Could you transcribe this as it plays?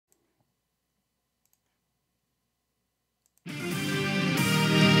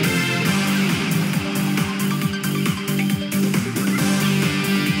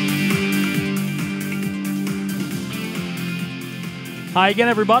Hi again,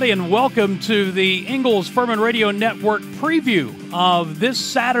 everybody, and welcome to the Ingles Furman Radio Network preview of this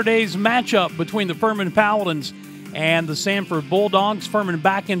Saturday's matchup between the Furman Paladins and the Samford Bulldogs. Furman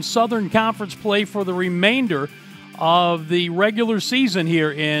back in Southern Conference play for the remainder of the regular season here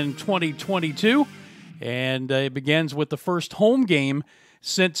in 2022. And it begins with the first home game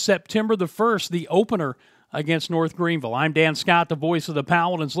since September the 1st, the opener against North Greenville. I'm Dan Scott, the voice of the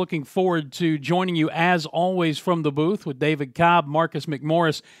Paladins, looking forward to joining you as always from the booth with David Cobb, Marcus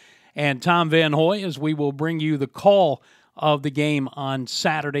McMorris, and Tom Van Hoy as we will bring you the call of the game on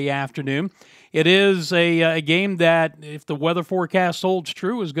Saturday afternoon. It is a game that, if the weather forecast holds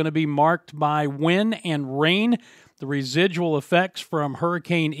true, is going to be marked by wind and rain. The residual effects from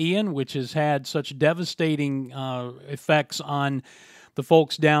Hurricane Ian, which has had such devastating effects on the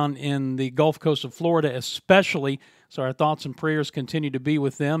folks down in the Gulf Coast of Florida especially. So our thoughts and prayers continue to be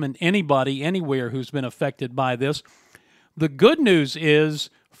with them and anybody, anywhere who's been affected by this. The good news is,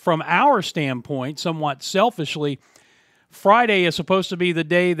 from our standpoint, somewhat selfishly, Friday is supposed to be the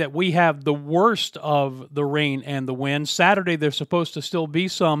day that we have the worst of the rain and the wind. Saturday, there's supposed to still be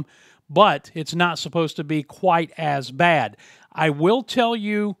some, but it's not supposed to be quite as bad. I will tell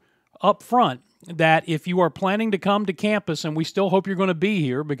you up front that if you are planning to come to campus, and we still hope you're going to be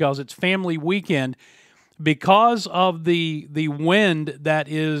here because it's family weekend, because of the wind that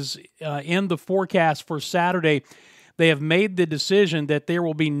is in the forecast for Saturday, they have made the decision that there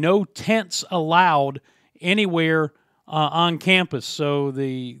will be no tents allowed anywhere on campus. So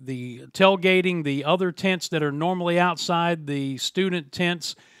the tailgating, the other tents that are normally outside, the student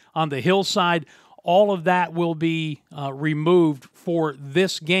tents on the hillside, all of that will be removed for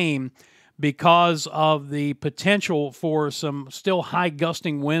this game because of the potential for some still high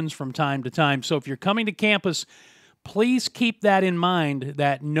gusting winds from time to time. So if you're coming to campus, please keep that in mind,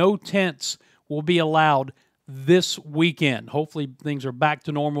 that no tents will be allowed this weekend. Hopefully things are back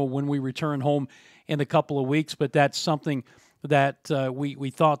to normal when we return home in a couple of weeks, but that's something that we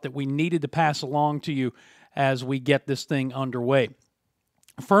thought that we needed to pass along to you as we get this thing underway.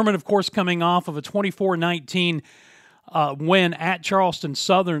 Furman, of course, coming off of a 24-19 win at Charleston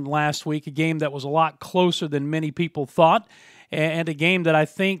Southern last week, a game that was a lot closer than many people thought, and a game that I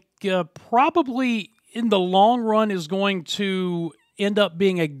think probably in the long run is going to end up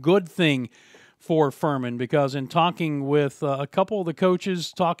being a good thing for Furman, because in talking with a couple of the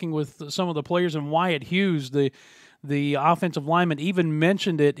coaches, talking with some of the players, and Wyatt Hughes, the offensive lineman, even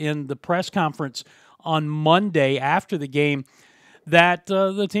mentioned it in the press conference on Monday after the game, that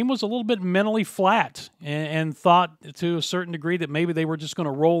the team was a little bit mentally flat and thought to a certain degree that maybe they were just going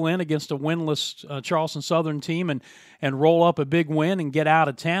to roll in against a winless Charleston Southern team and roll up a big win and get out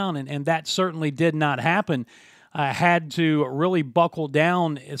of town, and that certainly did not happen. Had to really buckle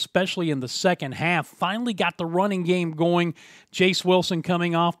down, especially in the second half. Finally got the running game going. Jace Wilson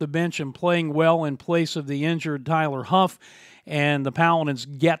coming off the bench and playing well in place of the injured Tyler Huff, and the Paladins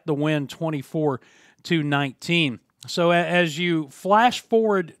get the win 24-19. So as you flash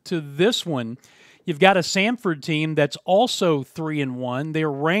forward to this one, you've got a Samford team that's also 3-1. They're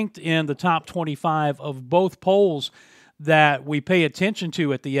ranked in the top 25 of both polls that we pay attention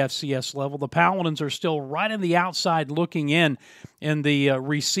to at the FCS level. The Paladins are still right on the outside looking in the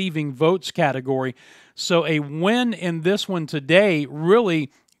receiving votes category. So a win in this one today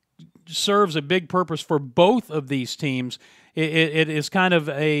really serves a big purpose for both of these teams. It is kind of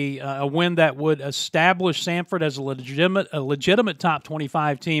a win that would establish Samford as a legitimate top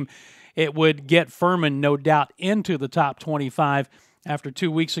 25 team. It would get Furman, no doubt, into the top 25 after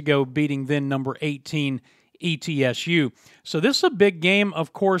 2 weeks ago beating then number 18 ETSU. So this is a big game.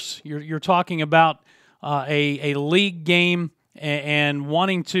 Of course, you're talking about a league game and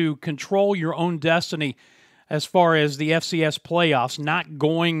wanting to control your own destiny as far as the FCS playoffs, not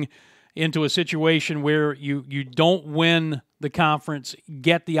going into a situation where you don't win the conference,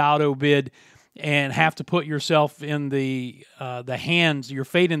 get the auto bid, and have to put yourself in the hands, your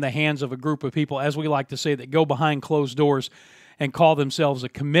fate in the hands of a group of people, as we like to say, that go behind closed doors and call themselves a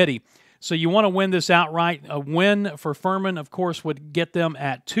committee. So you want to win this outright. A win for Furman, of course, would get them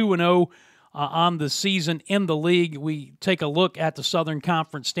at 2-0 on the season in the league. We take a look at the Southern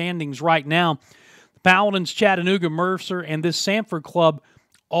Conference standings right now. The Paladins, Chattanooga, Mercer, and this Samford club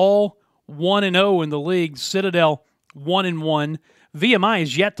all 1-0 in the league. Citadel 1-1. VMI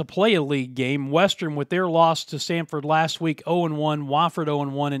is yet to play a league game. Western, with their loss to Samford last week, 0-1. Wofford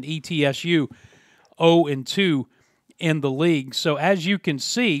 0-1, and ETSU 0-2 in the league. So as you can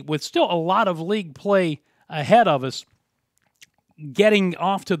see, with still a lot of league play ahead of us, getting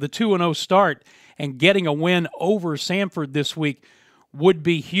off to the 2-0 start and getting a win over Samford this week would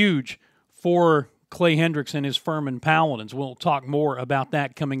be huge for Clay Hendricks and his Furman Paladins. We'll talk more about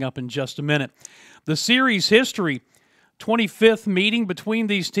that coming up in just a minute. The series history, 25th meeting between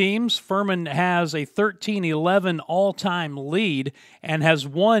these teams. Furman has a 13-11 all-time lead and has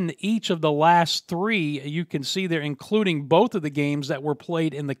won each of the last three. You can see there, including both of the games that were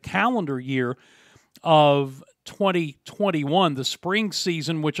played in the calendar year of 2021, the spring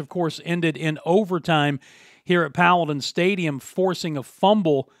season, which of course ended in overtime here at Paladin Stadium, forcing a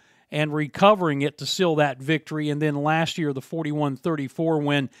fumble and recovering it to seal that victory. And then last year, the 41-34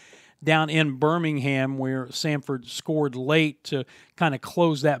 win down in Birmingham, where Samford scored late to kind of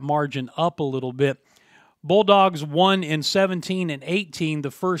close that margin up a little bit. Bulldogs won in 17 and 18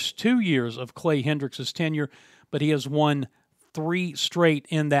 the first 2 years of Clay Hendricks' tenure, but he has won 3 straight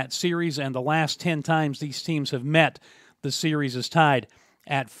in that series, and the last 10 times these teams have met, the series is tied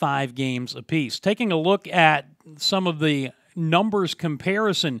at 5 games apiece. Taking a look at some of the numbers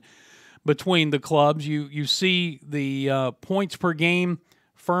comparison between the clubs, you see the points per game,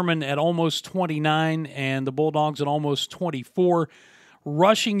 Furman at almost 29 and the Bulldogs at almost 24.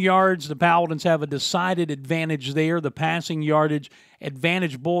 Rushing yards, the Paladins have a decided advantage there. The passing yardage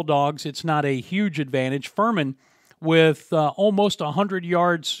advantage Bulldogs, it's not a huge advantage. Furman with almost 100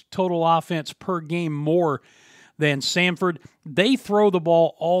 yards total offense per game more than Samford. They throw the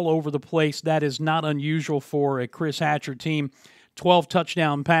ball all over the place. That is not unusual for a Chris Hatcher team. 12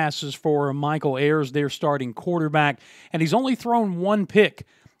 touchdown passes for Michael Ayers, their starting quarterback, and he's only thrown 1 pick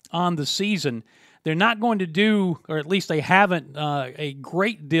on the season. They're not going to do, or at least they haven't, a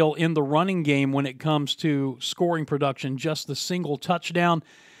great deal in the running game when it comes to scoring production, just the single touchdown.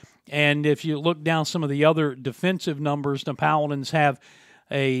 And if you look down some of the other defensive numbers, the Paladins have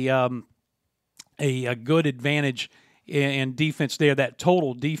a good advantage in defense there. That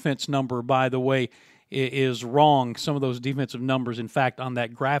total defense number, by the way, is wrong. Some of those defensive numbers, in fact, on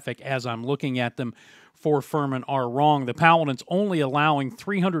that graphic as I'm looking at them for Furman are wrong. The Paladins only allowing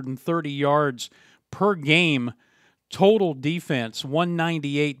 330 yards per game total defense,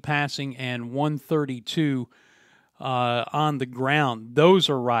 198 passing and 132 on the ground. Those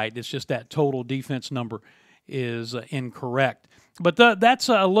are right. It's just that total defense number is incorrect. But that's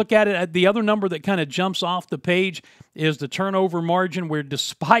a look at it. The other number that kind of jumps off the page is the turnover margin, where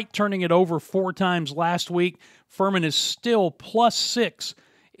despite turning it over 4 times last week, Furman is still +6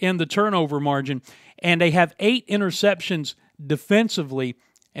 in the turnover margin. And they have 8 interceptions defensively.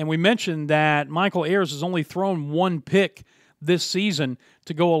 And we mentioned that Michael Ayers has only thrown 1 pick this season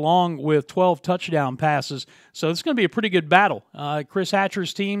to go along with 12 touchdown passes. So it's going to be a pretty good battle. Chris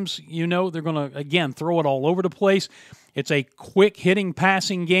Hatcher's teams, they're going to, again, throw it all over the place. It's a quick-hitting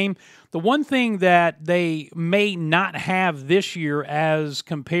passing game. The one thing that they may not have this year as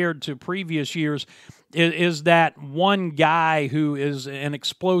compared to previous years is that one guy who is an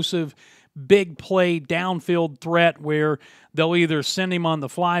explosive, big play, downfield threat where they'll either send him on the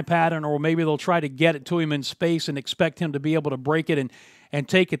fly pattern or maybe they'll try to get it to him in space and expect him to be able to break it and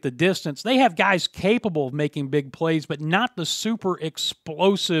take it the distance. They have guys capable of making big plays, but not the super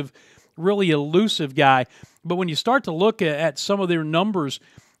explosive, really elusive guy. But when you start to look at some of their numbers,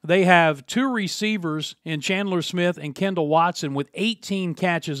 they have 2 receivers in Chandler Smith and Kendall Watson with 18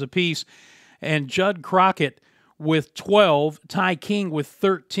 catches apiece, and Judd Crockett with 12, Ty King with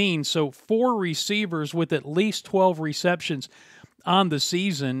 13. So 4 receivers with at least 12 receptions on the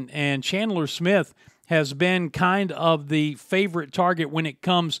season, and Chandler Smith has been kind of the favorite target when it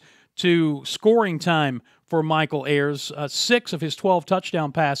comes to scoring time for Michael Ayers. 6 of his 12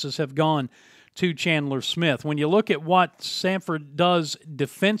 touchdown passes have gone to Chandler Smith. When you look at what Samford does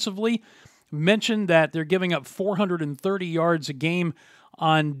defensively, mentioned that they're giving up 430 yards a game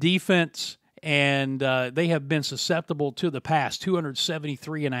on defense, and they have been susceptible to the pass,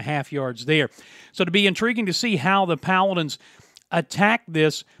 273.5 yards there. So it'll be intriguing to see how the Paladins attack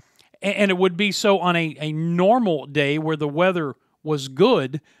this, and it would be so on a normal day where the weather was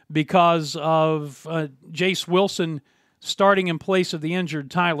good because of Jace Wilson starting in place of the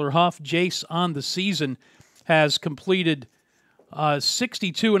injured Tyler Huff. Jace on the season has completed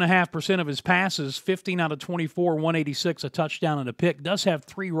 62.5% of his passes, 15 out of 24, 186, a touchdown and a pick. Does have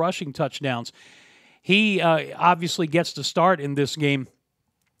 3 rushing touchdowns. He obviously gets to start in this game.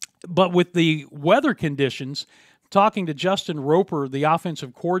 But with the weather conditions, talking to Justin Roper, the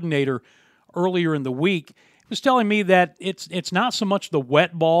offensive coordinator, earlier in the week, he was telling me that it's not so much the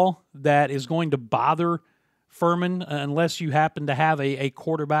wet ball that is going to bother Furman unless you happen to have a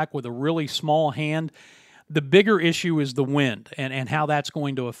quarterback with a really small hand. The bigger issue is the wind and how that's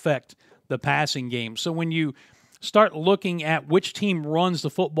going to affect the passing game. So when you start looking at which team runs the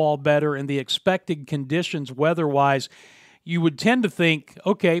football better and the expected conditions weather-wise, you would tend to think,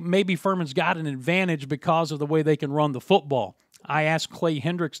 okay, maybe Furman's got an advantage because of the way they can run the football. I asked Clay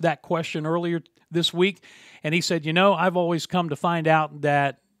Hendricks that question earlier this week, and he said, I've always come to find out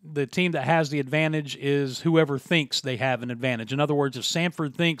that the team that has the advantage is whoever thinks they have an advantage. In other words, if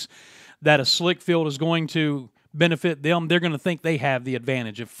Samford thinks that a slick field is going to benefit them, they're going to think they have the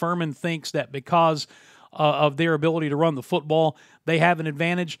advantage. If Furman thinks that because of their ability to run the football, they have an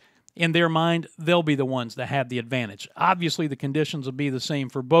advantage, in their mind, they'll be the ones that have the advantage. Obviously, the conditions will be the same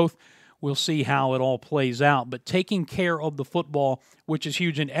for both. We'll see how it all plays out. But taking care of the football, which is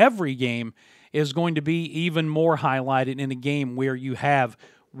huge in every game, is going to be even more highlighted in a game where you have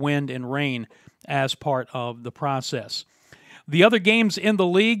wind and rain as part of the process. The other games in the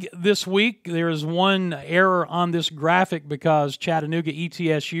league this week, there is one error on this graphic because Chattanooga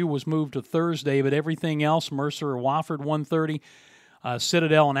ETSU was moved to Thursday, but everything else, Mercer or Wofford 1:30,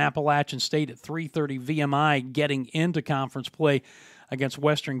 Citadel and Appalachian State at 3:30, VMI getting into conference play against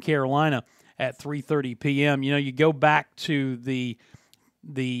Western Carolina at 3:30 p.m. You go back to the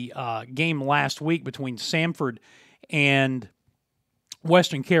game last week between Samford and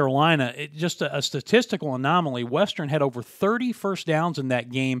Western Carolina. Just a statistical anomaly. Western had over 30 first downs in that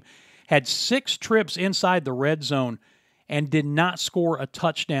game, had 6 trips inside the red zone, and did not score a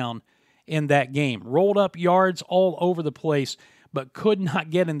touchdown in that game. Rolled up yards all over the place, but could not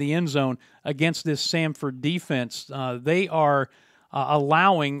get in the end zone against this Samford defense. They are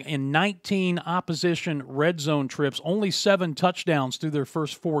allowing in 19 opposition red zone trips, only 7 touchdowns through their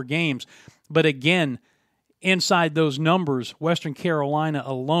first 4 games. But again, inside those numbers, Western Carolina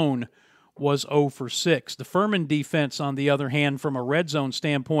alone was 0 for 6. The Furman defense, on the other hand, from a red zone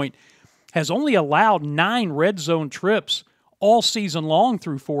standpoint, has only allowed 9 red zone trips all season long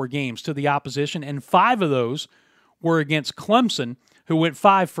through 4 games to the opposition, and 5 of those were against Clemson, who went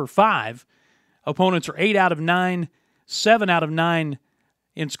 5 for 5. Opponents are 8 out of 9, 7 out of 9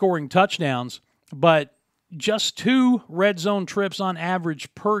 in scoring touchdowns, but just 2 red zone trips on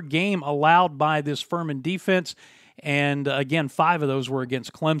average per game allowed by this Furman defense, and again, 5 of those were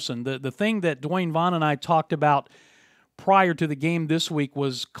against Clemson. The thing that Dwayne Vaughn and I talked about prior to the game this week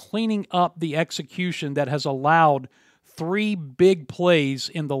was cleaning up the execution that has allowed 3 big plays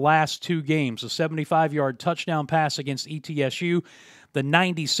in the last 2 games. A 75-yard touchdown pass against ETSU, the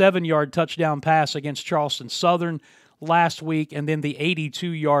 97-yard touchdown pass against Charleston Southern last week, and then the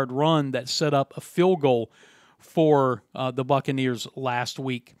 82-yard run that set up a field goal for the Buccaneers last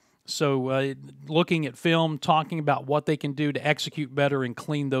week. So looking at film, talking about what they can do to execute better and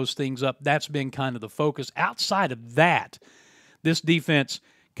clean those things up, that's been kind of the focus. Outside of that, this defense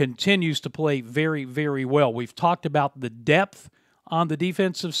continues to play very, very well. We've talked about the depth on the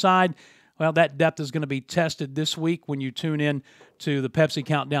defensive side. Well, that depth is going to be tested this week. When you tune in to the Pepsi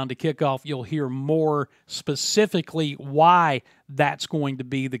Countdown to Kickoff, you'll hear more specifically why that's going to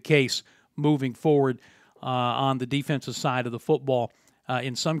be the case moving forward on the defensive side of the football,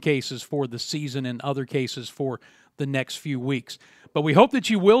 in some cases for the season, in other cases for the next few weeks. But we hope that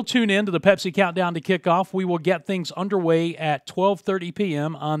you will tune in to the Pepsi Countdown to Kickoff. We will get things underway at 12:30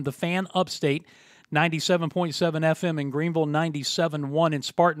 p.m. on the Fan Upstate, 97.7 FM in Greenville, 97.1 in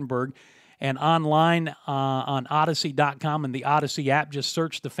Spartanburg, and online on Odyssey.com and the Odyssey app. Just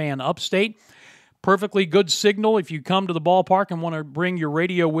search the Fan Upstate. Perfectly good signal. If you come to the ballpark and want to bring your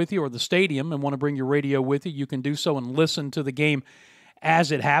radio with you, or the stadium and want to bring your radio with you, you can do so and listen to the game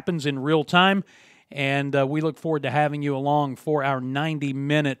as it happens in real time. And we look forward to having you along for our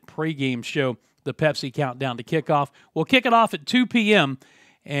 90-minute pregame show, the Pepsi Countdown to Kickoff. We'll kick it off at 2 p.m.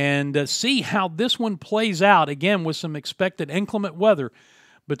 and see how this one plays out, again, with some expected inclement weather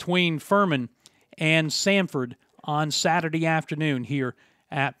between Furman and Samford on Saturday afternoon here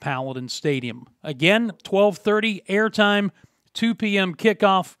at Paladin Stadium. Again, 12:30 airtime, 2 p.m.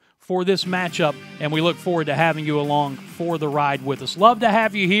 kickoff for this matchup, and we look forward to having you along for the ride with us. Love to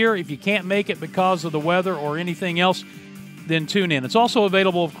have you here. If you can't make it because of the weather or anything else, then tune in. It's also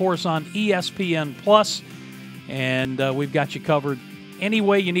available, of course, on ESPN+, and we've got you covered any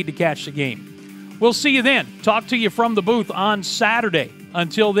way you need to catch the game. We'll see you then. Talk to you from the booth on Saturday.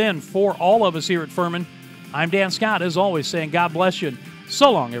 Until then, for all of us here at Furman, I'm Dan Scott, as always, saying God bless you, and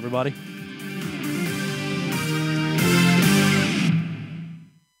so long, everybody.